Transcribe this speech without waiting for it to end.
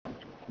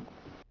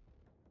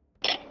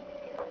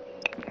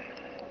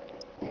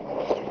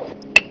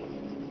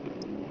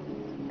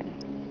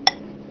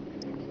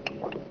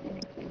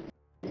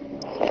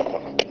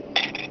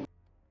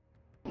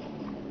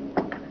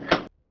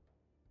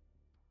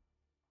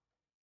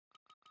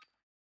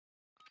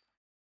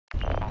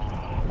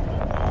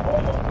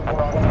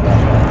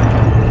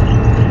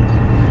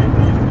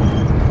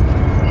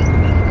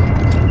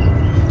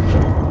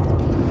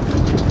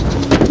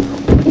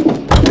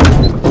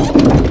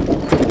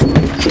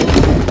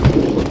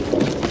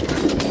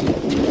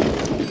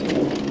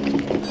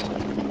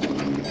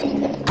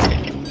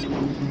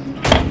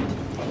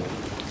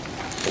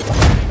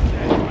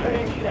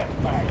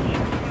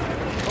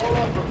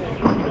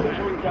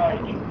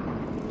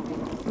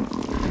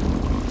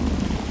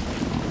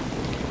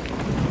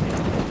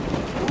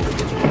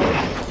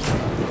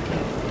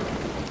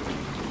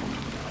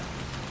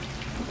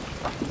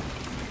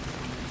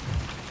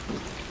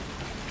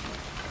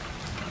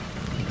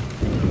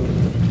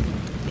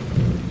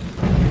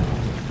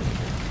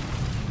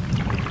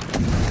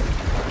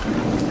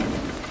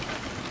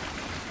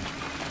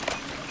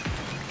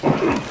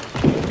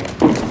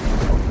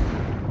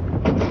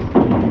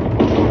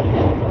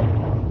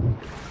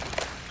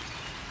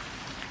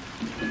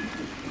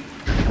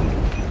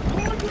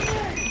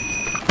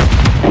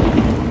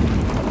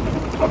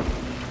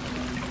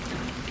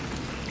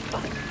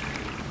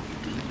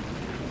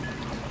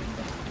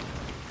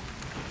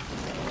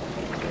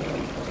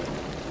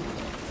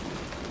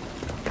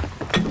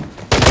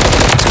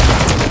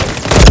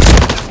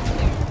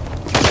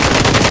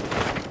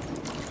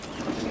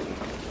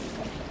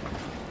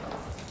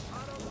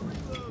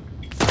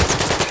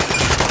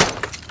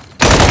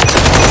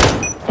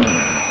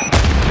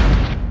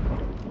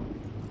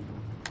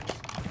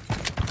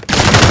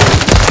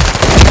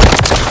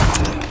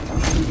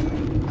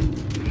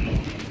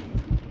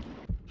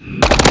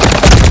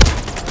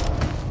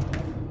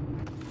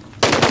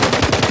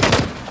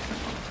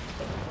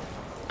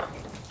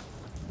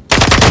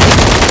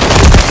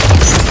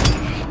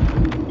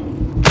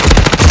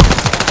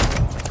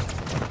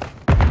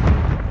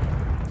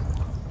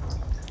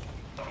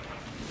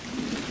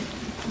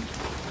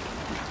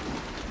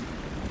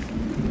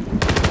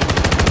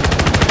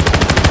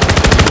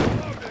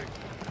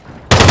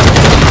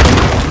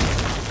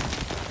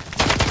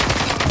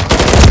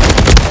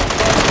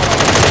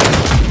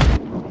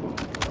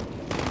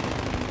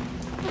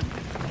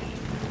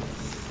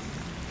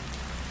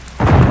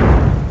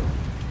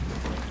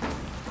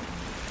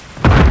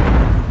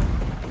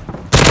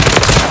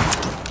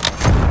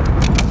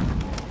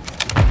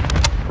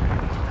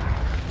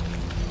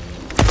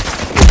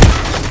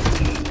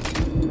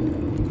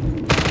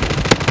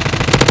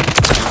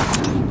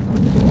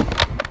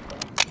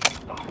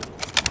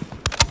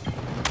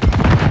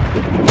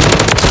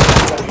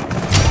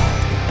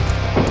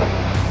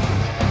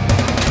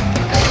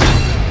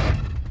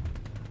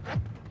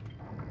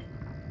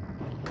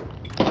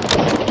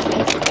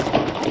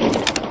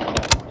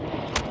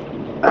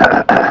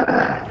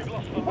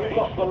We've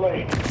lost the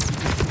lead.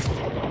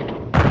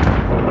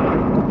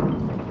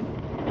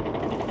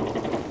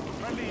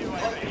 Friendly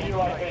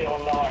UAV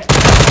online.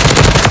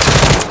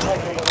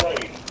 Taking the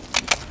lead.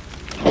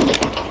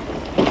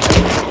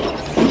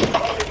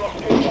 We've lost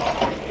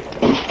contact.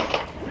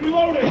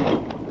 Reloading!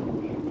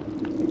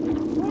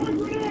 Throwing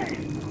grenade!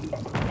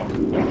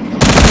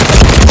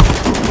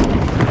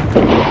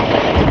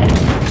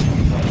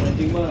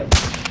 Nothing much.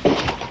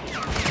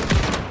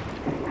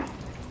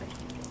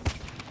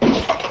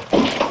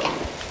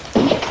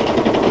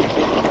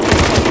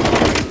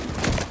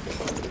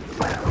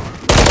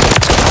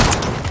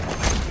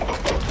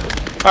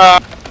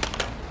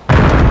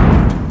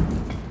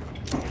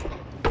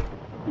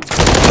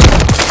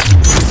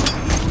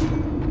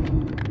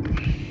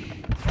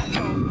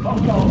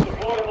 Hostiles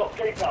deployed a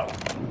mosquito.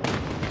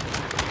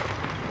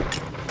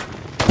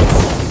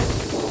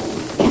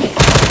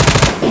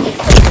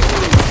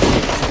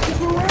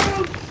 Look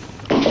around!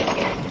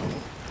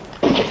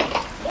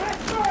 Back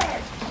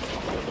back!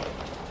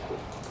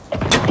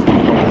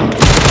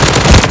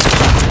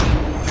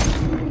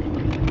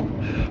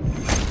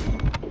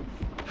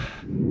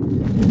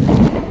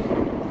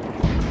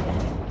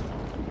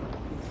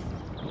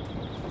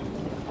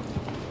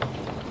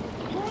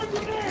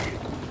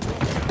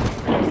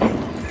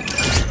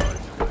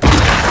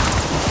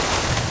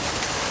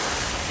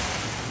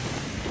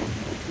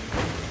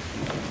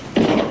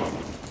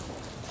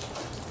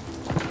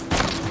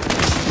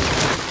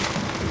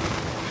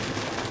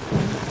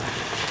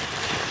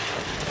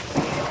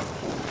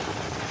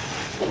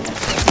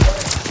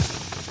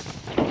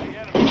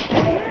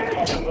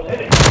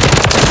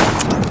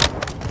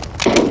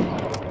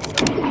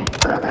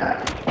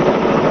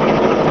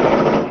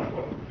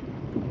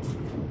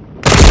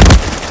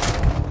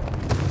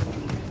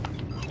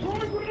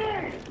 Throwing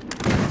grenade!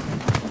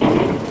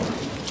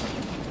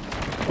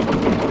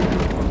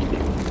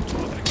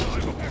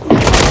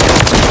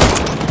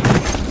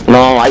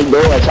 No, hay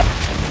dos esas.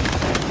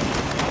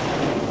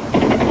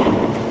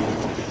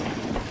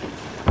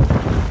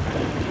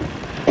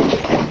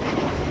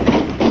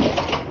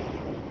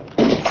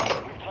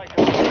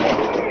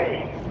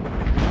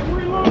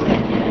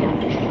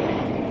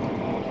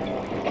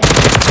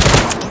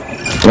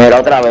 Mira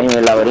otra vez en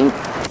el laberinto.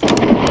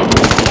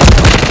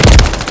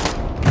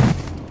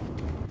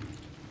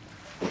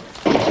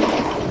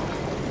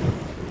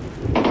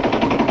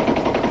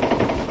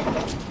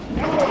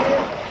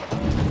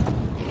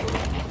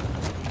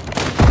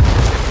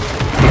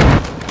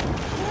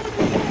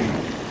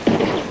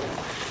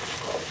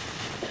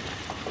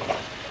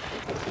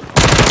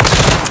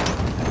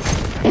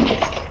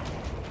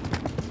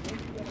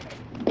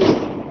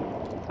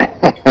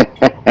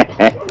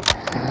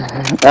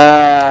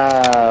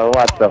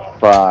 What the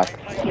fuck?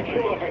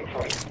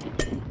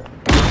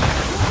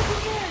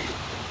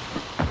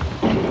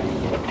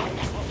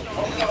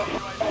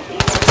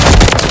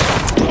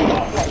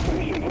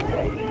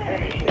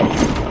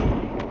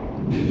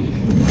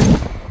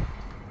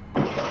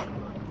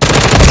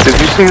 Did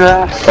you see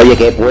that? Oye,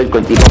 qué puerco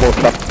el tipo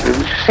está. Did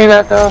you see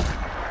that though?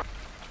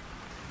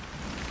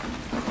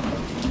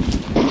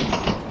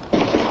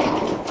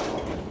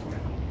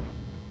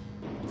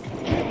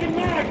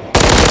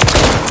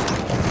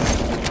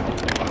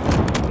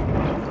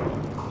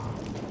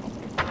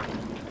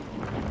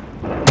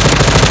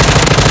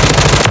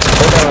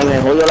 Otra vez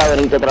me jodió el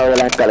laberinto otra vez de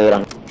las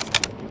escaleras.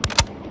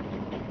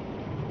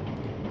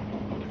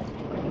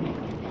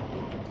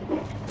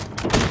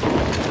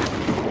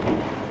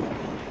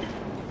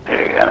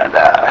 You're gonna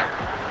die.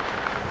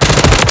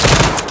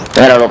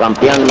 Míralo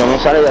campeando, no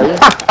sale de ahí.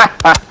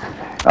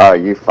 Oh,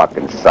 you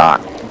fucking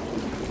suck.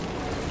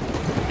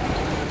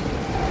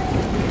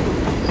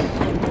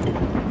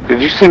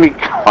 Did you see me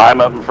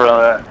climb up in front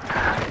of that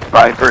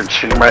Viper and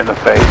shoot him right in the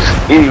face?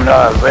 He didn't even know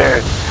I was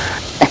there.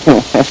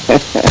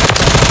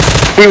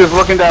 He was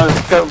looking down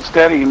his scope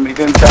steady and he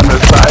didn't come to the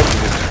side.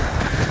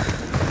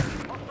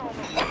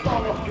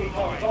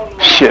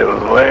 Shit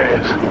was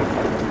hilarious.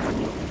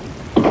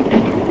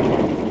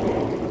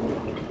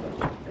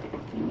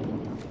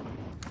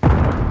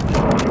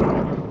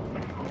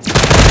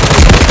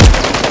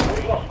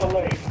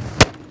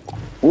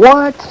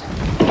 What?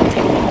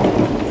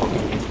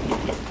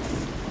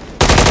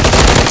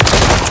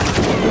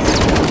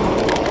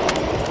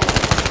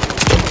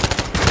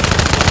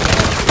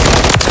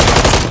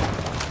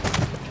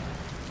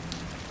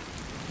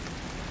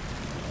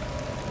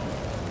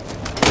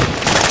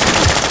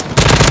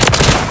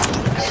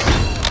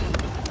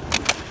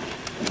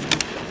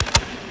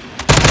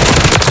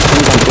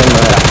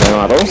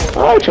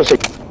 Ay, yo sé.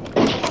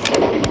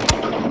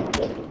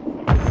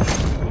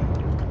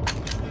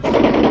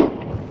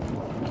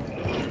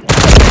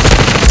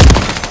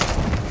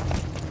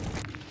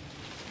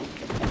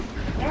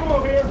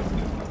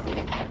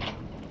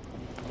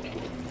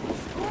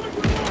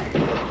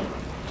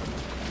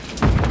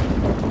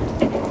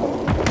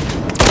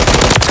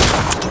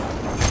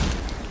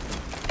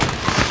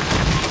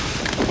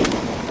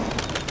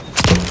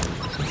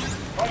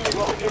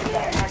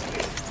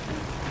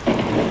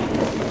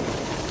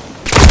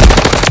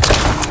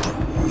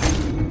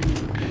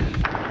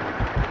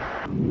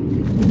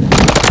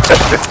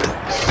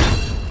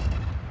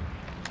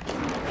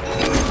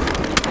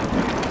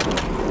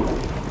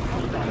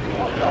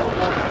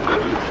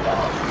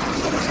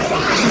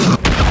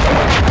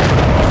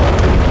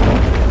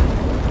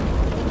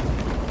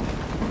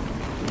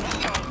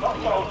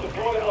 Hostiles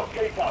deployed off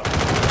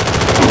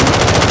Cato.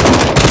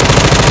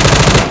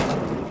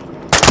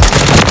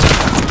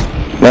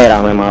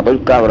 Mira, me mató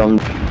el cabrón.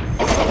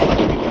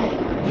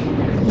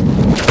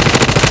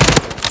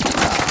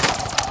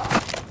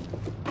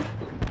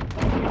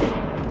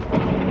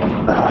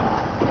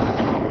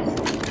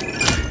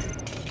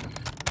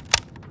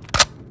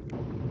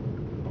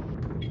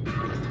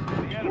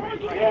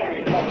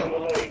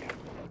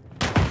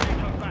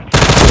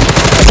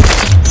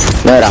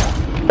 Mira,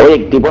 oye,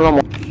 el tipo no...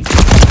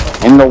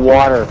 In the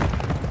water.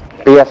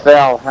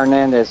 BFL,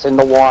 Hernandez, in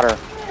the water.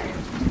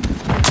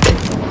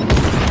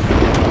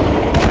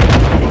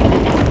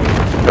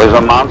 There's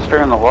a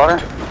monster in the water?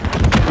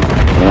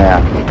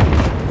 Yeah.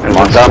 There's a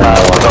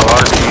dumbass with a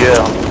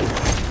RPL.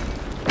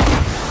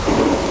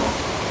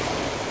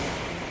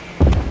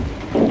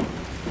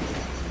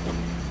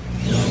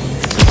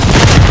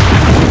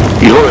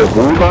 Hijo de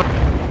puta.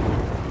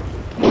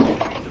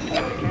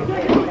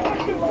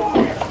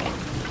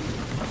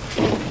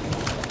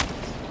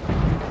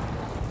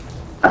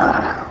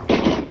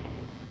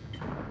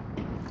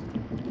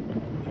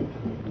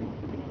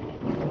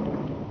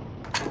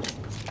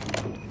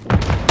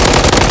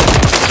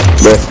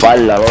 De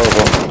espalda,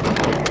 loco.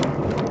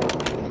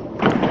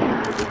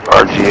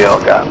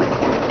 RGL got me.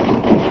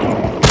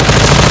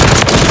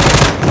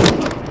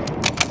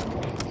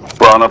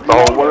 Blowing up the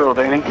whole world,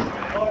 ain't he?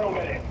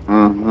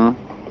 Mm-hmm.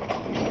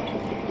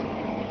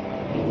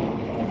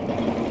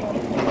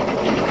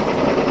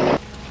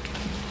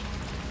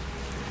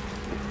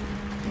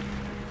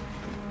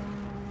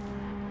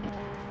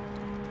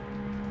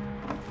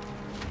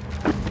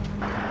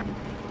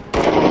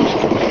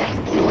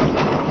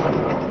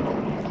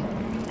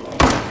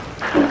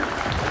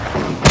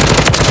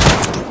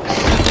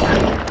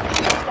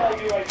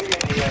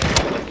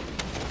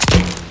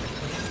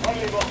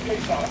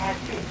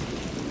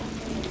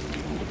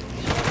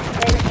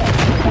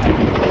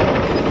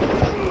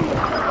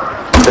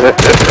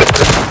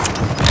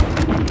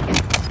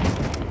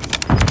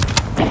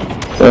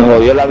 Me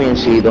jodió el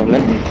avioncito, ¿no?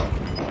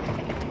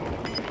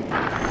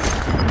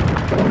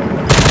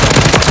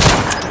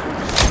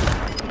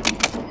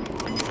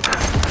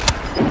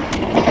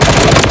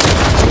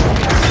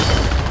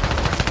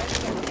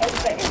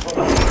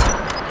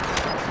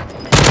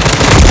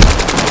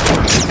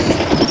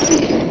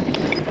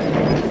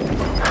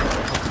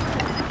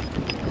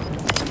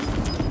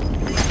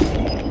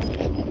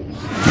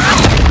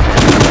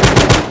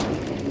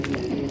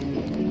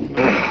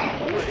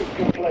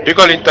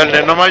 Chico, el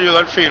internet no me ayudó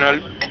al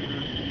final.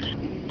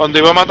 Cuando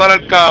iba a matar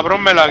al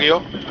cabrón me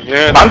lagueó.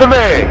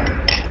 ¡Ándale!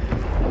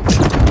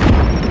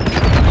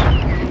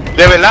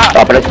 De verdad.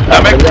 Aprende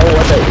a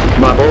jugar.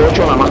 Mató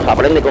 8 nada más.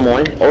 Aprende como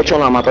él. 8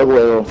 nada mató el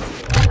juego.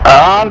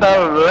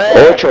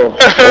 ¡Ándale! 8.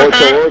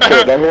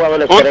 2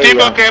 jugadores Un estrella.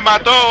 tipo que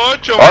mató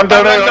 8. Me está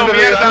 ¡Ándale, hablando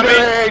mierda a mí.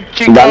 ándale,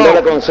 chico!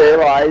 Dándole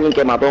consejo a alguien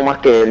que mató más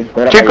que él.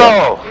 Mira para allá.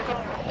 ¡Chico!